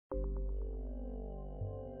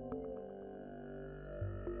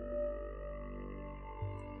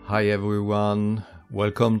Hi everyone,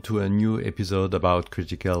 welcome to a new episode about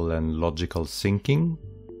critical and logical thinking.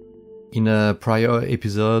 In a prior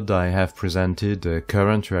episode I have presented a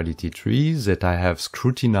current reality tree that I have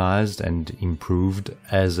scrutinized and improved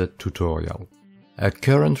as a tutorial. A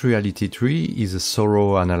current reality tree is a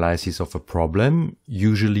thorough analysis of a problem,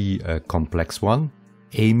 usually a complex one,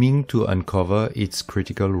 aiming to uncover its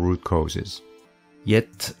critical root causes.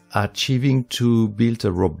 Yet, achieving to build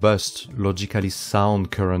a robust, logically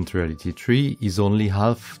sound current reality tree is only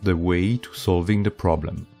half the way to solving the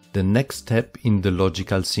problem. The next step in the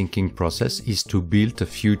logical thinking process is to build a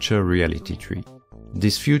future reality tree.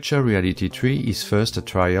 This future reality tree is first a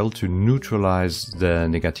trial to neutralize the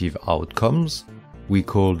negative outcomes. We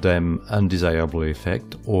call them undesirable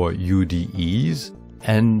effects or UDEs,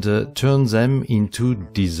 and turn them into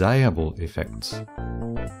desirable effects.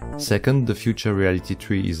 Second, the future reality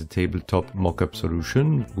tree is a tabletop mock-up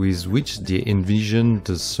solution with which the envisioned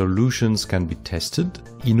solutions can be tested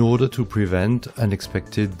in order to prevent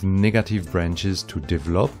unexpected negative branches to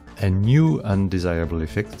develop and new undesirable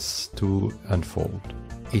effects to unfold.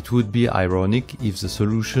 It would be ironic if the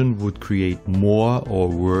solution would create more or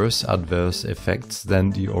worse adverse effects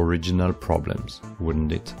than the original problems,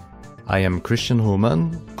 wouldn't it? I am Christian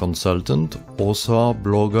Homan, consultant, author,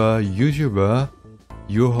 blogger, YouTuber,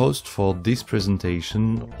 your host for this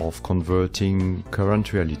presentation of converting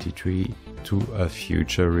current reality tree to a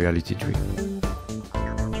future reality tree.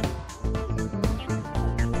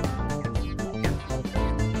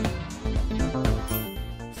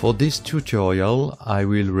 For this tutorial, I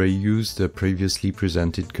will reuse the previously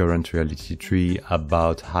presented current reality tree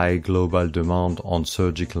about high global demand on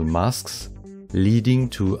surgical masks, leading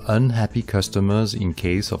to unhappy customers in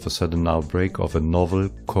case of a sudden outbreak of a novel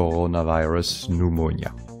coronavirus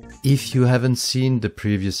pneumonia. If you haven't seen the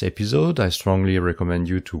previous episode, I strongly recommend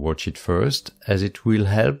you to watch it first, as it will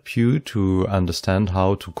help you to understand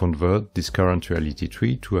how to convert this current reality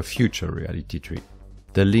tree to a future reality tree.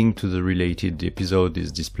 The link to the related episode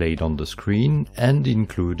is displayed on the screen and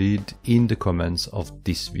included in the comments of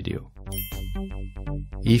this video.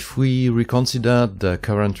 If we reconsider the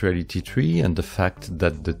current reality tree and the fact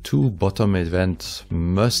that the two bottom events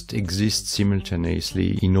must exist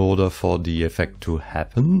simultaneously in order for the effect to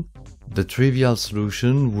happen, the trivial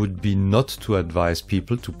solution would be not to advise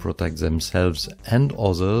people to protect themselves and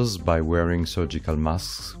others by wearing surgical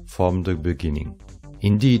masks from the beginning.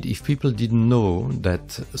 Indeed, if people didn't know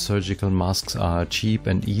that surgical masks are a cheap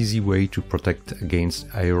and easy way to protect against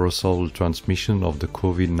aerosol transmission of the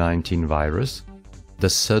COVID-19 virus, the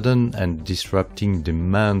sudden and disrupting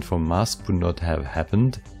demand for masks would not have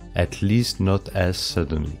happened, at least not as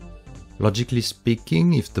suddenly. Logically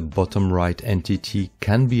speaking, if the bottom right entity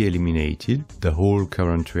can be eliminated, the whole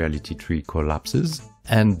current reality tree collapses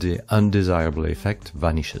and the undesirable effect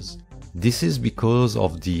vanishes. This is because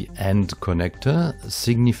of the AND connector,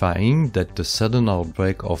 signifying that the sudden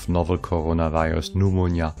outbreak of novel coronavirus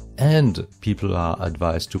pneumonia and people are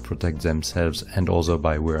advised to protect themselves and others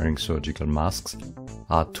by wearing surgical masks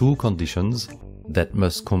are two conditions that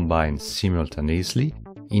must combine simultaneously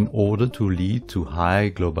in order to lead to high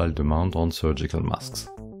global demand on surgical masks,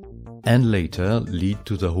 and later lead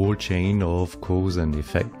to the whole chain of cause and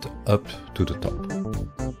effect up to the top.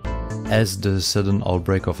 As the sudden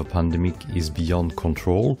outbreak of a pandemic is beyond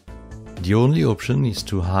control, the only option is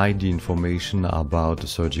to hide the information about the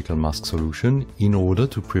surgical mask solution in order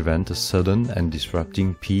to prevent a sudden and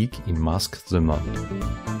disrupting peak in mask demand.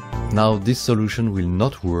 Now, this solution will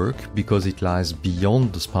not work because it lies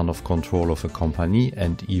beyond the span of control of a company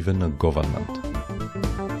and even a government.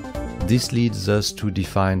 This leads us to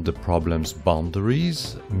define the problem's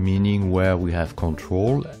boundaries, meaning where we have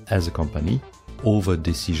control as a company over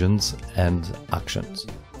decisions and actions.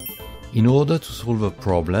 In order to solve a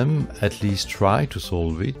problem, at least try to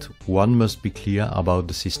solve it, one must be clear about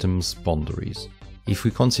the system's boundaries. If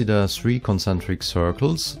we consider three concentric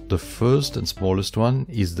circles, the first and smallest one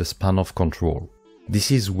is the span of control.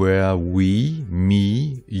 This is where we,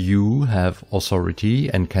 me, you have authority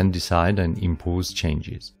and can decide and impose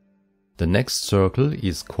changes. The next circle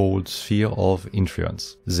is called sphere of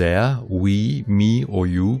influence. There, we, me or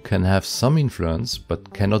you can have some influence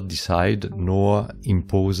but cannot decide nor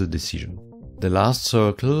impose a decision. The last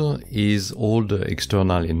circle is all the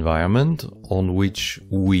external environment on which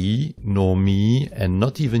we, nor me and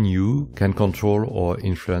not even you can control or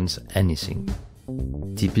influence anything.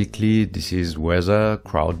 Typically, this is weather,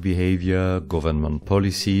 crowd behavior, government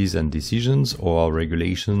policies and decisions, or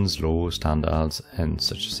regulations, laws, standards, and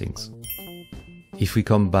such things. If we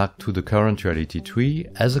come back to the current reality tree,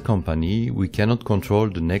 as a company, we cannot control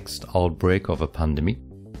the next outbreak of a pandemic,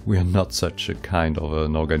 We are not such a kind of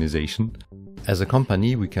an organization. As a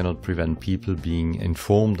company, we cannot prevent people being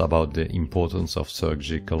informed about the importance of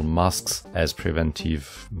surgical masks as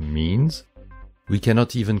preventive means. We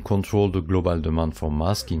cannot even control the global demand for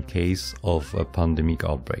masks in case of a pandemic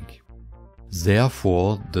outbreak.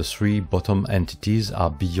 Therefore, the three bottom entities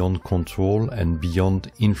are beyond control and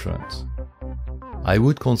beyond influence. I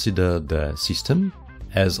would consider the system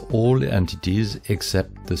as all entities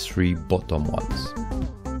except the three bottom ones.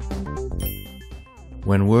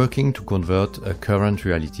 When working to convert a current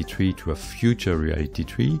reality tree to a future reality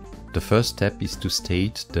tree, the first step is to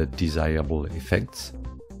state the desirable effects,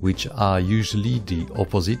 which are usually the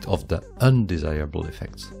opposite of the undesirable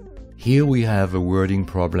effects. Here we have a wording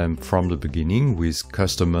problem from the beginning with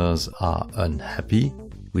customers are unhappy,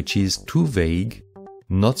 which is too vague,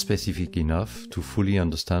 not specific enough to fully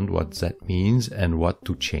understand what that means and what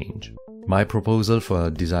to change. My proposal for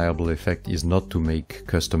a desirable effect is not to make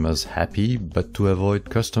customers happy, but to avoid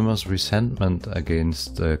customers' resentment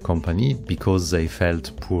against the company because they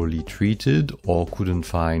felt poorly treated or couldn't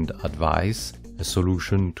find advice, a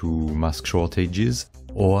solution to mask shortages,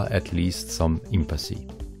 or at least some empathy.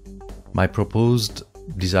 My proposed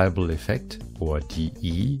desirable effect, or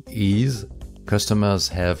DE, is customers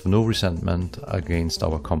have no resentment against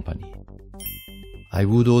our company. I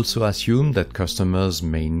would also assume that customers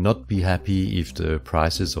may not be happy if the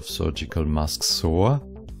prices of surgical masks soar,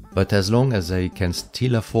 but as long as they can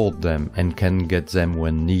still afford them and can get them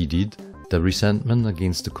when needed, the resentment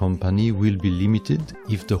against the company will be limited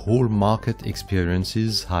if the whole market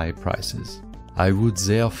experiences high prices. I would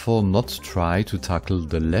therefore not try to tackle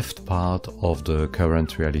the left part of the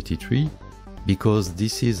current reality tree, because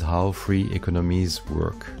this is how free economies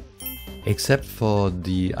work. Except for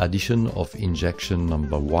the addition of injection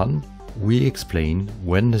number 1, we explain,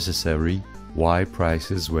 when necessary, why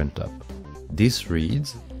prices went up. This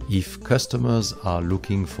reads, if customers are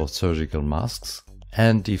looking for surgical masks,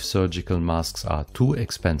 and if surgical masks are too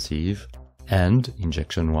expensive, and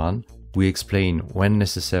injection 1, we explain when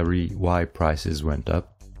necessary why prices went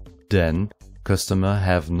up, then customers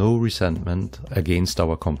have no resentment against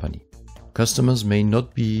our company. Customers may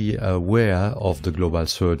not be aware of the global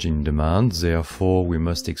surge in demand, therefore we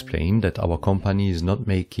must explain that our company is not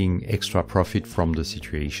making extra profit from the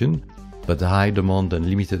situation, but the high demand and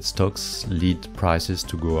limited stocks lead prices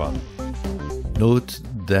to go up. Note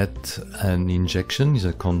that an injection is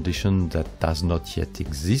a condition that does not yet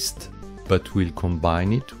exist, but will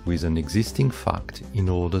combine it with an existing fact in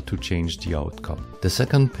order to change the outcome. The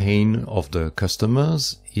second pain of the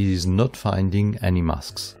customers is not finding any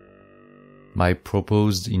masks. My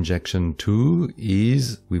proposed injection 2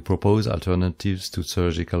 is we propose alternatives to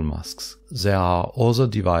surgical masks. There are other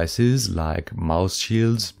devices like mouth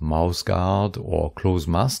shields, mouth guard or cloth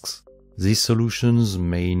masks. These solutions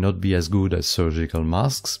may not be as good as surgical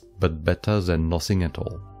masks, but better than nothing at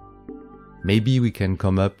all. Maybe we can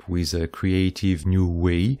come up with a creative new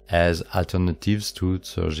way as alternatives to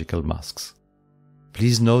surgical masks.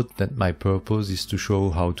 Please note that my purpose is to show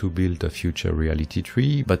how to build a future reality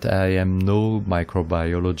tree, but I am no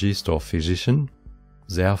microbiologist or physician.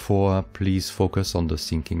 Therefore, please focus on the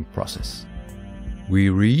thinking process. We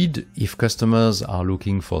read, if customers are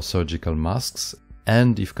looking for surgical masks,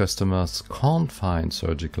 and if customers can't find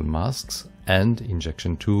surgical masks, and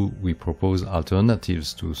injection 2, we propose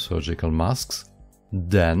alternatives to surgical masks,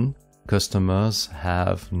 then customers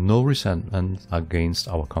have no resentment against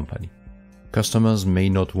our company. Customers may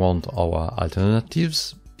not want our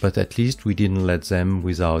alternatives, but at least we didn't let them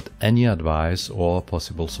without any advice or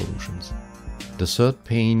possible solutions. The third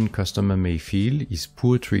pain customer may feel is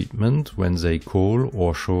poor treatment when they call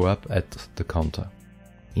or show up at the counter.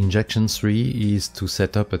 Injection 3 is to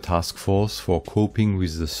set up a task force for coping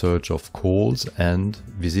with the surge of calls and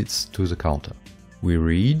visits to the counter. We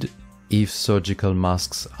read, if surgical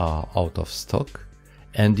masks are out of stock,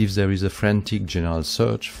 and if there is a frantic general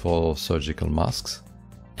search for surgical masks,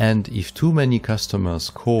 and if too many customers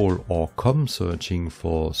call or come searching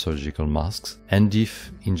for surgical masks, and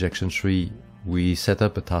if, injection 3, we set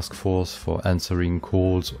up a task force for answering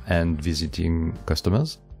calls and visiting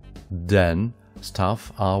customers, then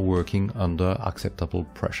staff are working under acceptable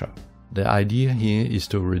pressure. The idea here is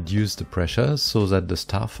to reduce the pressure so that the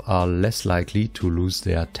staff are less likely to lose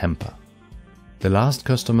their temper. The last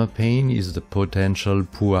customer pain is the potential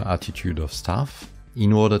poor attitude of staff.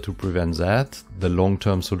 In order to prevent that, the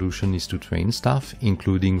long-term solution is to train staff,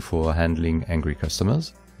 including for handling angry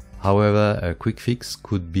customers. However, a quick fix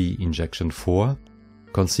could be injection 4,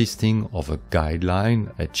 consisting of a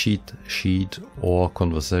guideline, a cheat sheet or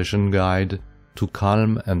conversation guide to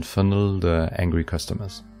calm and funnel the angry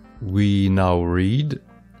customers. We now read,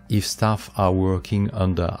 if staff are working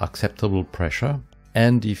under acceptable pressure,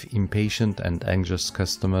 and if impatient and anxious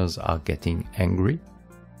customers are getting angry,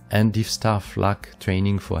 and if staff lack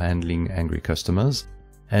training for handling angry customers,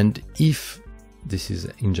 and if, this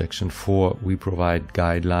is injection 4, we provide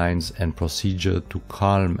guidelines and procedure to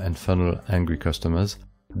calm and funnel angry customers,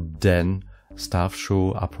 then staff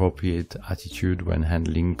show appropriate attitude when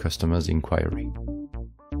handling customers' inquiry.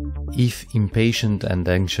 If impatient and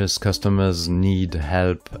anxious customers need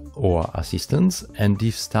help or assistance, and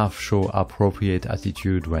if staff show appropriate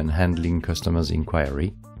attitude when handling customers'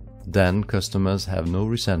 inquiry, then customers have no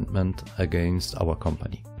resentment against our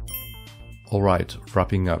company. Alright,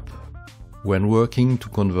 wrapping up. When working to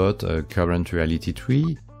convert a current reality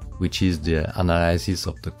tree, which is the analysis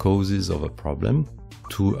of the causes of a problem,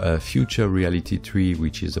 to a future reality tree,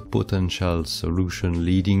 which is a potential solution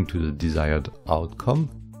leading to the desired outcome,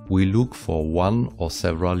 we look for one or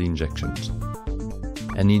several injections.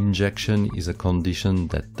 An injection is a condition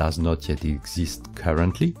that does not yet exist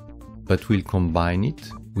currently, but will combine it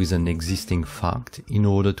with an existing fact in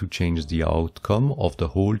order to change the outcome of the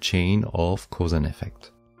whole chain of cause and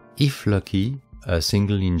effect. If lucky, a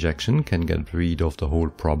single injection can get rid of the whole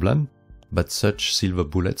problem, but such silver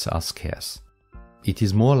bullets are scarce. It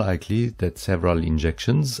is more likely that several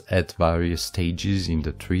injections at various stages in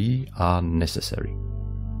the tree are necessary.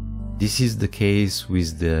 This is the case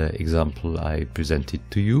with the example I presented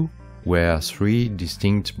to you, where 3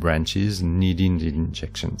 distinct branches needed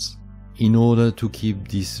injections. In order to keep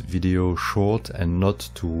this video short and not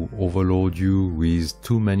to overload you with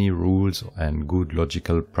too many rules and good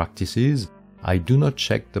logical practices, I do not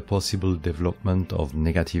check the possible development of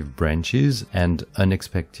negative branches and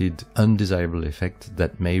unexpected undesirable effects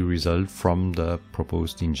that may result from the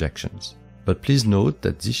proposed injections. But please note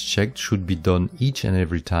that this check should be done each and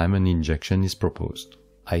every time an injection is proposed.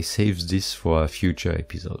 I saved this for a future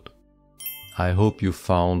episode. I hope you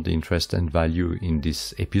found interest and value in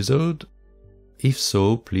this episode. If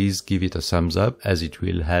so, please give it a thumbs up, as it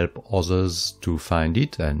will help others to find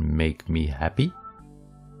it and make me happy.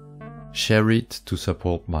 Share it to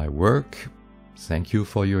support my work. Thank you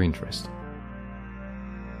for your interest.